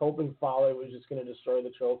 I was hoping Fale was just going to destroy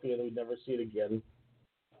the trophy and we'd never see it again.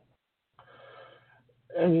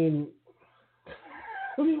 I mean,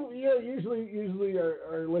 yeah, usually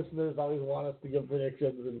our listeners always want us to give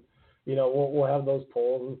predictions, and we'll have those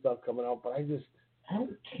polls and stuff coming out. But I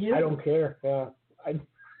don't care. I don't care. Yeah, I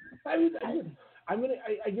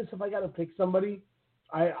guess if I got to pick somebody,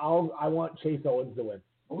 I want Chase Owens to win.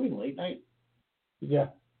 Are we late night? Yeah.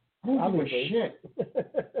 I don't give a shit.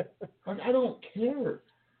 I don't care.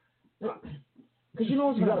 Because you know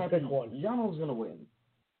what's going to happen? Pick one. Yano's going to win.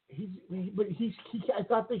 I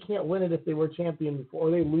thought they can't win it if they were champion before,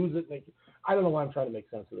 or they lose it. I don't know why I'm trying to make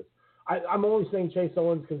sense of this. I'm only saying Chase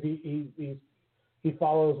Owens because he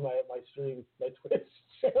follows my stream, my Twitch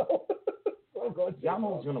channel. So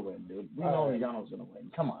Yano's gonna win, dude. We know Yano's gonna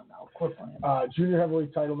win. Come on now, quit playing. Junior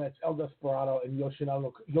heavyweight title match: El Desperado and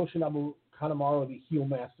Yoshinobu Kanemaru, the heel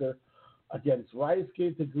master, against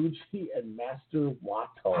Ryusuke Taguchi and Master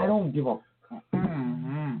Wato. I don't give a.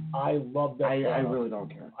 I love that. I really don't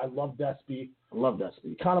care. I love Despy.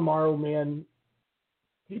 Kanemaru, man.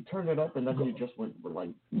 He turned it up and then he just went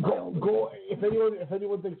go. If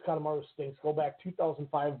anyone thinks Kanemaru stinks, go back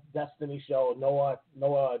 2005 Destiny show, Noah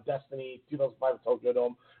Destiny 2005 Tokyo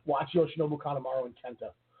Dome. Watch Yoshinobu Kanemaru and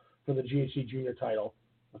Kenta for the GHC Junior title.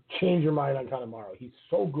 Change your mind on Kanemaru. He's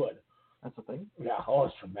so good. That's the thing. Yeah,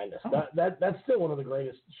 it's tremendous. That's still one of the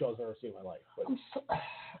greatest shows I've ever seen in my life.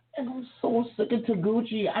 I'm so sick of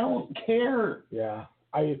Taguchi. I don't care. Yeah,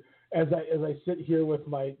 as I sit here with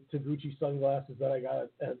my Taguchi sunglasses that I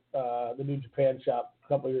got at the New Japan shop a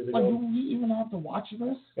couple years ago. Do we even have to watch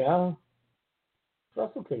this? Yeah.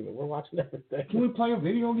 Wrestle Kingdom. We're watching everything. Can we play a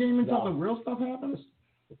video game until the real stuff happens?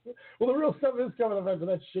 Well, the real stuff is coming up after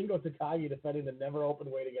that. Shingo Takagi defending the never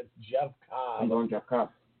open weight against Jeff Cobb. I'm going Jeff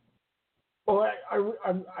Cobb. Well,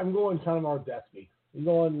 I'm going Kanemaru Despy. I'm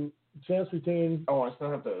going chance retained. Oh, I still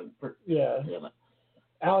have to. Yeah. Damn it.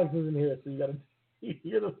 Alex isn't here, so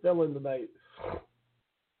you're the fill-in tonight.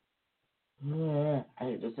 Yeah, I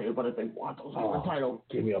hate to say it, but I think Wato's getting the title.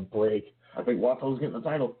 Give me a break. I think Wato's getting the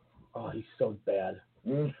title. Oh, he's so bad.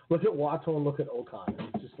 Look at Wato and look at Okan.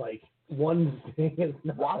 It's just like one thing is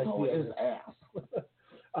not Wato like is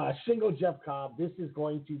ass. Shingo Jeff Cobb. This is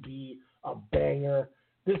going to be a banger.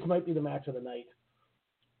 This might be the match of the night.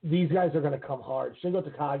 These guys are going to come hard. Shingo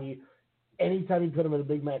Takagi, anytime you put him in a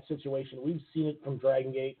big match situation, we've seen it from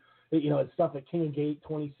Dragon Gate. It's stuff at King of Gate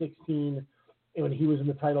 2016 when he was in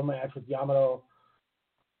the title match with Yamato.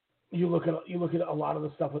 You look at a lot of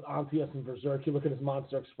the stuff with Antius and Berserk. You look at his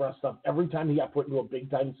Monster Express stuff. Every time he got put into a big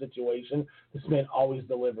time situation, this man always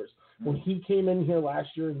delivers. When he came in here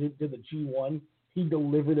last year and did the G1, he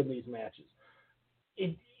delivered in these matches.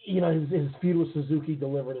 His feud with Suzuki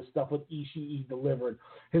delivered. His stuff with Ishii delivered.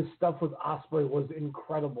 His stuff with Ospreay was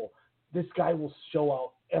incredible. This guy will show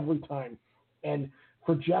out every time. And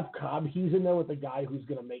for Jeff Cobb, he's in there with the guy who's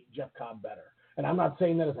going to make Jeff Cobb better. And I'm not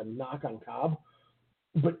saying that as a knock on Cobb,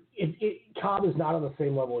 but Cobb is not on the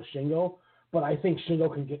same level as Shingo, but I think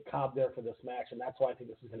Shingo can get Cobb there for this match, and that's why I think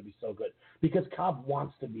this is going to be so good. Because Cobb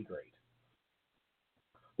wants to be great.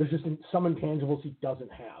 There's just some intangibles he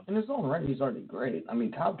doesn't have. In his own right, he's already great. I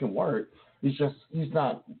mean, Cobb can work. He's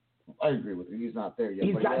not. I agree with you. He's not there yet.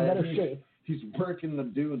 He's got better shape. He's working the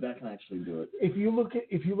dude that can actually do it. If you look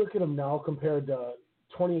at him now compared to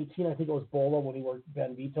 2018, I think it was Bolo when he worked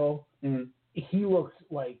Ben Vito. Mm-hmm. He looks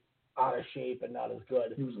like out of shape and not as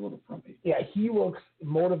good. He was a little frumpy. Yeah, he looks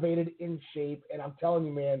motivated, in shape, and I'm telling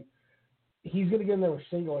you, man, he's going to get in there with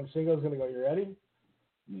Shingo, and Shingo's going to go, you ready?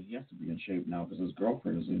 I mean, he has to be in shape now because his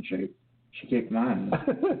girlfriend is in shape. She kicked my ass.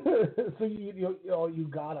 So you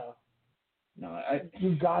gotta. No,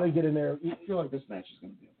 you gotta get in there. I feel like this match is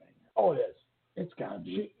going to be a banger. Oh, it is. It's got to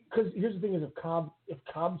be. Because here's the thing: is if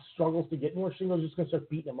Cobb struggles to get more, Shingo's just going to start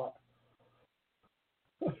beating him up.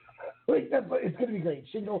 It's going to be great.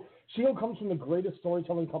 Shingo comes from the greatest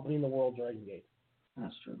storytelling company in the world, Dragon Gate.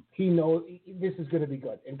 That's true. He knows this is going to be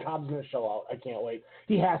good, and Cobb's going to show out. I can't wait.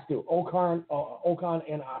 He has to. Okan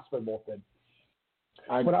and Osprey both did.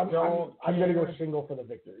 But I'm going to go Shingo for the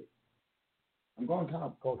victory. I'm going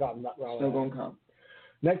Cobb. I'm not wrong. Still going Cobb.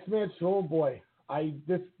 Next match, oh boy, I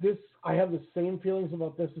have the same feelings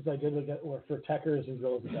about this as I did for Tekkers and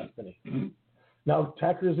Girls of Destiny. Now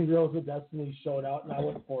Tekkers and Girls of Destiny showed out, and I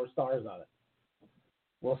went 4 stars on it.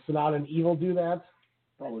 Will Sonata and Evil do that?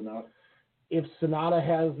 Probably not. If Sonata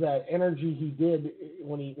has that energy he did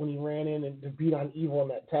when he ran in and to beat on Evil in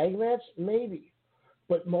that tag match, maybe.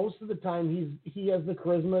 But most of the time he has the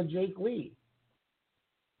charisma of Jake Lee.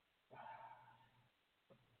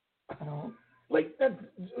 I don't like that.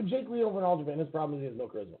 Jake Lee over in All Japan. His problem is he has no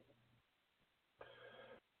charisma.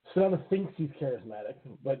 Sonata thinks he's charismatic,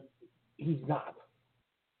 but he's not.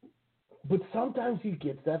 But sometimes he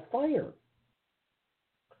gets that fire.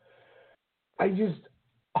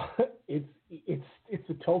 It's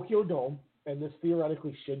the Tokyo Dome, and this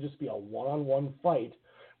theoretically should just be a one-on-one fight.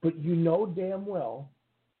 But you know damn well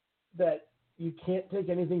that you can't take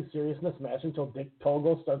anything serious in this match until Dick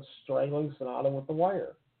Togo starts strangling Sonata with the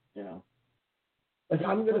wire. Yeah. Like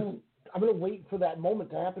I'm gonna wait for that moment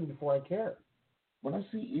to happen before I care. When I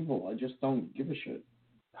see Evil, I just don't give a shit.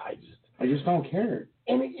 I just don't care.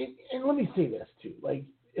 And let me say this too. Like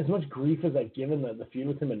as much grief as I've given the feud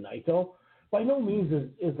with him and Naito, by no means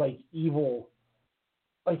is like Evil.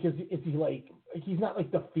 Like is he like he's not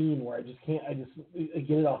like the Fiend where I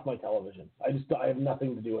get it off my television. I have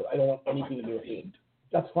nothing to do with it. I don't want anything to do with Fiend.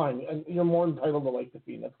 That's fine. And you're more entitled to like the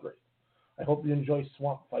Fiend. That's great. I hope you enjoy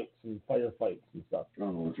swamp fights and fire fights and stuff. I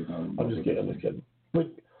don't know what you're talking about. I'm just kidding. But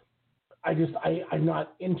I'm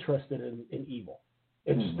not interested in Evil.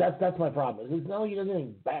 It's that's my problem. It's not like he does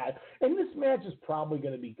anything bad. And this match is probably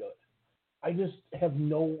going to be good. I just have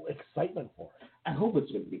no excitement for it. I hope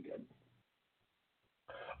it's going to be good.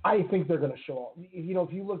 I think they're going to show up. You know,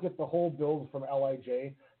 if you look at the whole build from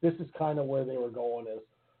LIJ, this is kind of where they were going. Is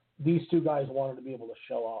these two guys wanted to be able to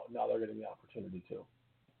show out. Now they're getting the opportunity to.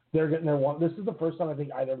 They're getting their one. This is the first time I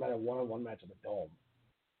think either met a one-on-one match at the Dome.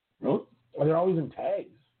 Really? Well, they're always in tags.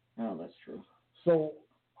 Oh, that's true. So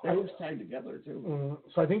they always tag together too.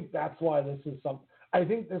 So I think that's why this is something. I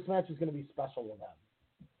think this match is going to be special with them.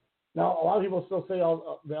 Now, a lot of people still say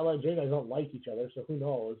the LIJ guys don't like each other, so who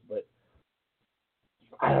knows? But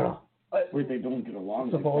I don't know. Wait, they don't get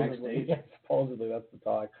along backstage? Yeah, supposedly, that's the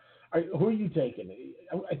talk. All right, who are you taking?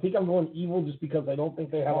 I think I'm going Evil just because I don't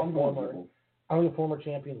think they have a former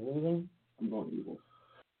champion losing. I'm going Evil.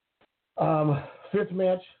 Fifth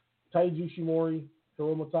match, Taiji Ishimori,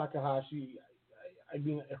 Hiromu Takahashi. I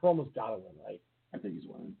mean, Hiromu's got to win, right? I think he's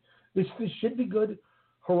winning. This should be good.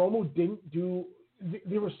 Hiromu didn't do...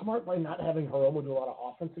 They were smart by not having Hiromu do a lot of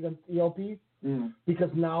offense against ELP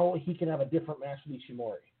because now he can have a different match with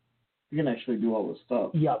Ishimori. He can actually do all this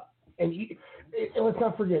stuff. Yep. And let's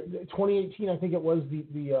not forget, 2018, I think it was I think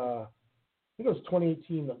it was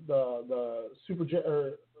 2018, the Super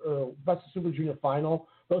Best of Super Junior final.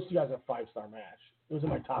 Those two guys had a 5-star match. It was in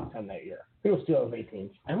my top 10 that year. I think it was still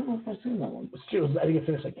 18. I don't know if I've seen that one. I think it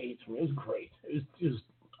finished like 8 for me. It was great. It was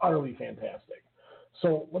utterly fantastic.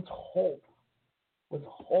 So let's hope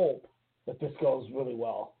that this goes really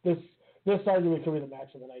well. This arguably could be the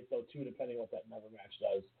match of the night, though, too, depending on what that Never match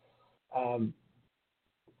does.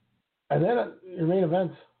 And then your main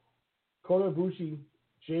event, Kota Ibushi,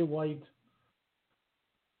 Jay White.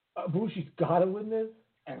 Ibushi's got to win this.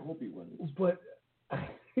 I hope he wins. But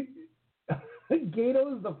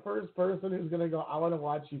Gato is the first person who's going to go, I want to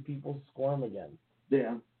watch you people squirm again.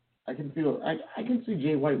 Yeah. I can feel it. I can see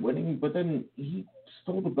Jay White winning, but then he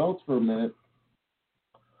stole the belts for a minute.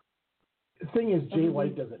 The thing is, Jay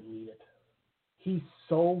White doesn't need it. He's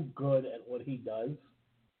so good at what he does.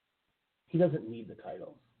 He doesn't need the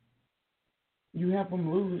titles. You have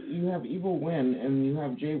him lose. You have Evil win, and you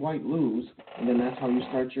have Jay White lose, and then that's how you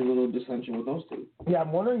start your little dissension with those two. Yeah,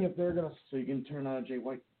 I'm wondering if they're gonna. So you can turn Jay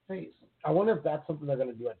White face. I wonder if that's something they're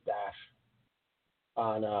going to do at Dash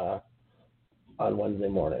on Wednesday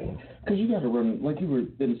morning. Because you got to run, like you were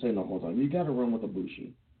been saying the whole time, you got to run with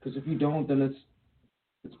Ibushi. Because if you don't, then it's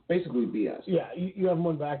basically BS. Yeah, you have him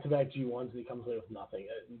won back-to-back G1s and he comes away with nothing.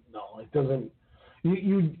 No, it doesn't.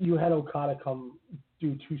 You had Okada come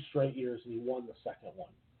do 2 straight years and he won the second one.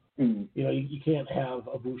 Mm-hmm. You know, you can't have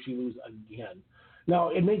Ibushi lose again. Now,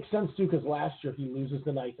 it makes sense, too, because last year he loses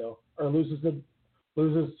to Naito, or loses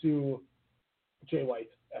to Jay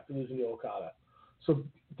White after losing to Okada. So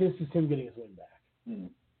this is him getting his win back. Mm-hmm.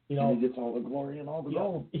 You know, and he gets all the glory and all the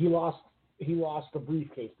gold. He lost the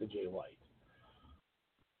briefcase to Jay White.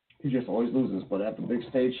 He just always loses, but at the big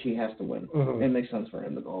stage, he has to win. Mm-hmm. It makes sense for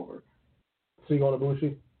him to go over. So you going to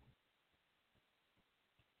Ibushi?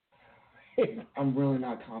 I'm really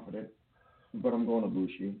not confident, but I'm going to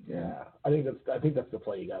Ibushi. Yeah, I think that's the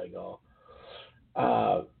play you gotta go.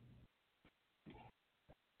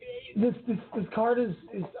 This card is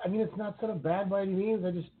I mean, it's not set up bad by any means.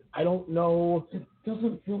 I don't know. It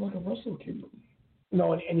doesn't feel like a Wrestle Kingdom.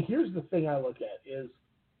 No, and here's the thing I look at is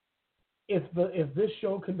if this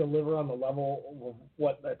show can deliver on the level of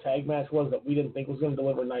what the tag match was that we didn't think was going to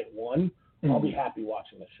deliver night one, I'll be happy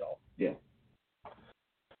watching the show. Yeah.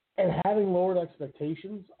 And having lowered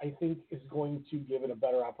expectations, I think, is going to give it a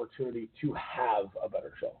better opportunity to have a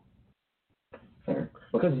better show. Fair.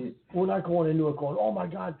 Because we're not going into it going, oh my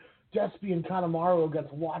God, Despy and Kanemaru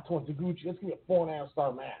against Wato and Taguchi. It's going to be a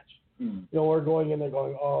 4.5-star match. Mm. You know, we're going in there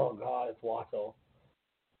going, oh God, it's Wato.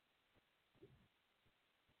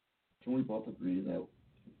 Can we both agree that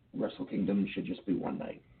Wrestle Kingdom should just be one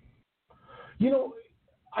night? You know,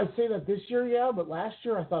 I say that this year, yeah, but last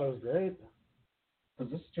year I thought it was great.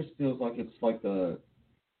 Because this just feels like it's like the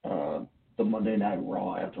Monday Night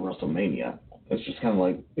Raw after WrestleMania. It's just kind of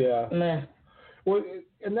like, yeah, meh. Well,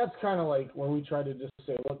 and that's kind of like when we tried to just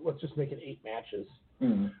say, let's just make it 8 matches.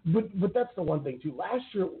 Mm-hmm. But that's the one thing too. Last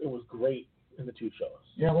year it was great in the 2 shows.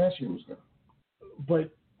 Yeah, last year was good. But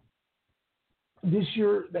this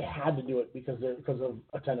year they had to do it because of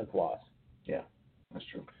attendance loss. Yeah, that's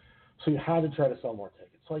true. So you had to try to sell more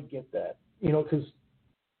tickets. So I get that, you know, because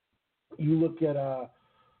you look at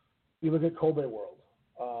Kobe World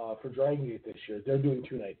for Dragon Gate this year. They're doing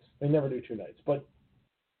 2 nights. They never do 2 nights, but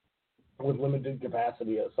with limited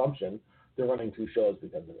capacity assumption, they're running 2 shows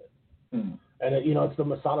because of it. Mm. And it's the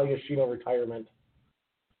Masato Yoshino retirement.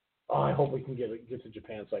 Oh, I hope we can get to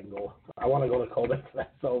Japan so I can go. I want to go to Kobe for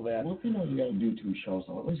that so bad. Well, if you know you got to do 2 shows,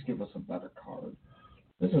 so at least give us a better card.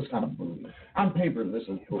 This is kind of booty. On paper, this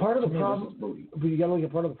is booty. Part of the problem, this is booty. But you got to look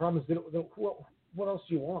at part of the problem is what else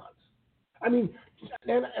do you want? I mean,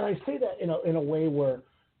 and I say that in a way where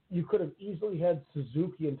you could have easily had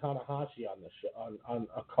Suzuki and Tanahashi on the show, on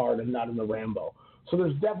a card and not in the Rambo. So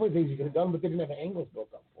there's definitely things you could have done, but they didn't have angles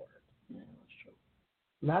built up for it. Yeah, that's true.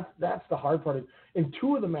 And that's the hard part. And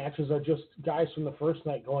 2 of the matches are just guys from the first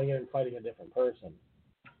night going in and fighting a different person.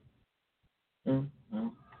 Mm-hmm.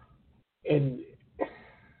 And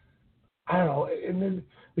I don't know. And then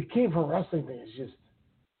the King for Wrestling thing is just.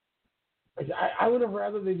 Like, I would have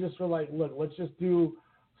rather they just were like, look, let's just do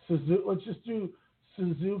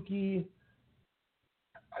Suzuki.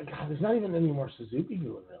 God, there's not even any more Suzuki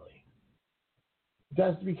doing really. It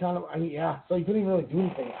has to be kind of, so you couldn't even really do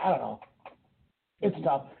anything. I don't know. It's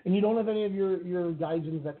tough. And you don't have any of your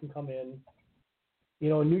gaijins that can come in. You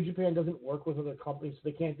know, New Japan doesn't work with other companies, so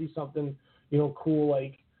they can't do something, cool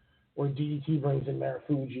like where DDT brings in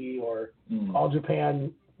Marufuji or All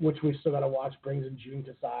Japan, which we still got to watch, brings in Jun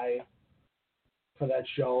Kasai for that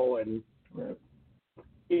show. And,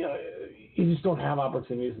 you just don't have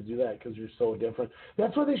opportunities to do that because you're so different.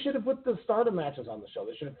 That's why they should have put the Stardom matches on the show.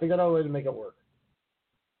 They should have figured out a way to make it work.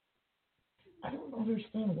 I don't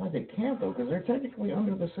understand why they can't, though, because they're technically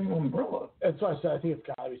under the same umbrella. That's why I said I think it's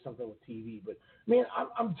got to be something with TV. But, man,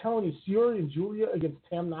 I'm telling you, Shiori and Julia against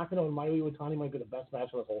Tam Nakano and Mayu Iwatani might be the best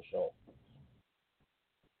match on this whole show.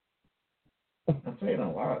 I'm saying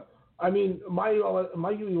a lot. I mean, Mayu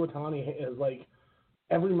Iwatani is like,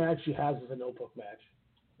 every match she has is a notebook match.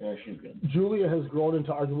 Yeah, she's good. Julia has grown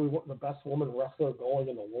into arguably the best woman wrestler going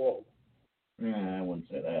in the world. Yeah, I wouldn't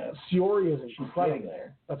say that. Shiori is incredible. She's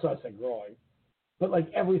there. That's why I said growing. But,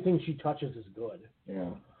 like, everything she touches is good. Yeah.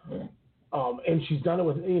 And she's done it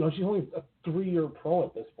with, she's only a 3-year pro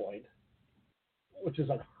at this point, which is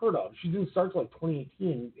unheard of. She didn't start till, like,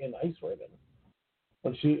 2018 in Ice Ribbon.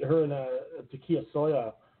 When her and Takia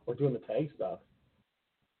Soya were doing the tag stuff.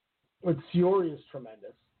 But Shiori is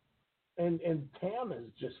tremendous. And Tam has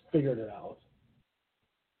just figured it out.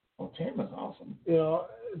 Well, Tam is awesome.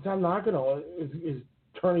 Tam Nakano is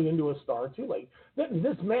turning into a star, too. Like,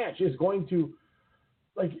 this match is going to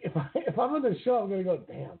like if I'm on the show, I'm gonna go,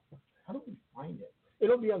 damn. How do we find it?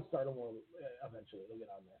 It'll be on Stardom World eventually. It'll get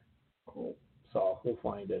on there. Cool. So we'll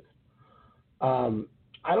find it.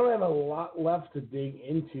 I don't have a lot left to dig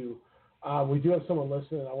into. We do have someone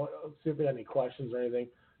listening. I want to see if they got any questions or anything.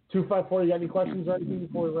 254, you got any questions or anything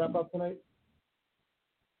before we wrap up tonight?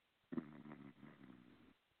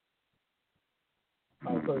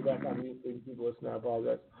 I'll put it back on mute so people listening. I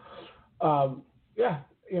apologize. Yeah,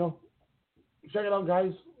 check it out,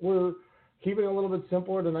 guys. We're keeping it a little bit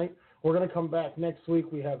simpler tonight. We're going to come back next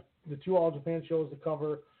week. We have the 2 All Japan shows to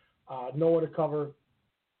cover, Noah to cover.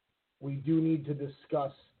 We do need to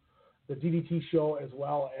discuss the DDT show as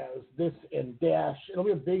well as this and Dash. It'll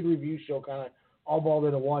be a big review show, kind of all balled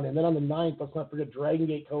into one. And then on the 9th, let's not forget Dragon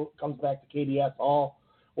Gate comes back to KDS Hall,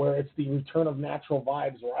 where it's the return of Natural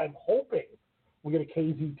Vibes, where I'm hoping we get a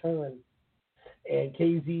KZ turn. And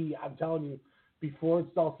KZ, I'm telling you, before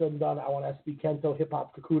it's all said and done, I want SB Kento, Hip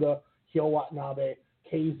Hop Kakuta, Hyo Watanabe,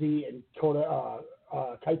 KZ, and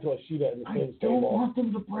Kaito Ishida in the same stable. I don't want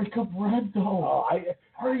them to break up Red, though.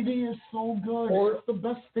 RED is so good. It's the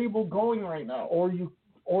best stable going right now.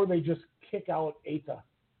 Or they just kick out Eita.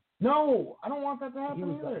 No, I don't want that to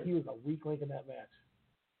happen He was a weak link in that match.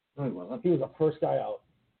 No, he wasn't. He was the first guy out.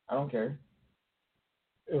 I don't care.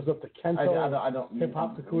 It was up to Kento and Hip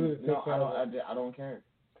Hop Kakuta to take care of it. I don't care.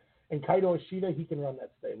 And Kaito Ishida, he can run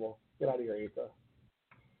that stable. Get out of here, Eita.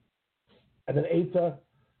 And then Eita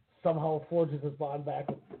somehow forges his bond back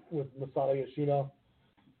with Masato Yoshino.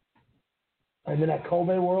 And then at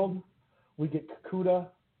Kobe World, we get Kakuta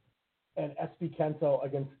and SB Kento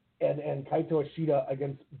against and Kaito Ishida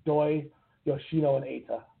against Doi, Yoshino, and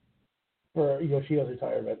Eita for Yoshino's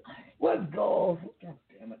retirement. Let's go! God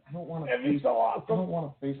damn it! I don't want to. So awesome. I don't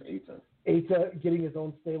want to face Eita. Eita getting his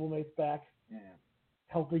own stablemates back. Yeah.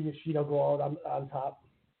 Helping Yoshino go out on top.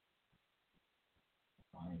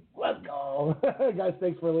 Let's go. Guys,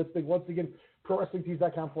 thanks for listening. Once again,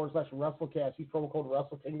 ProWrestlingTees.com/WrestleCast. Use promo code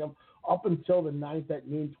WrestleKingdom up until the 9th at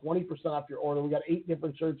noon. 20% off your order. We got 8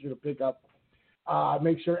 different shirts here to pick up.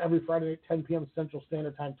 Make sure every Friday at 10 p.m. Central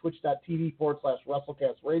Standard Time,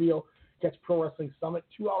 twitch.tv/WrestleCast Radio. Catch Pro Wrestling Summit,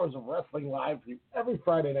 2 hours of wrestling live for you every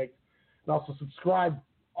Friday night. And also subscribe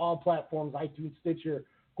all platforms, iTunes, Stitcher,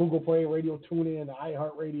 Google Play, Radio TuneIn,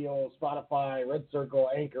 iHeartRadio, Spotify, Red Circle,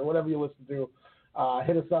 Anchor, whatever you listen to.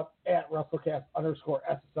 Hit us up at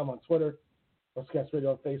WrestleCast_SSM on Twitter, WrestleCast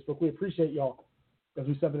Radio on Facebook. We appreciate y'all. As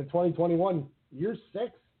we step into 2021, year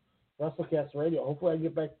 6, WrestleCast Radio. Hopefully I can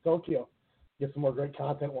get back to Tokyo, get some more great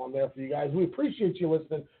content while I'm there for you guys. We appreciate you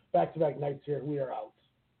listening. Back-to-back nights here. We are out.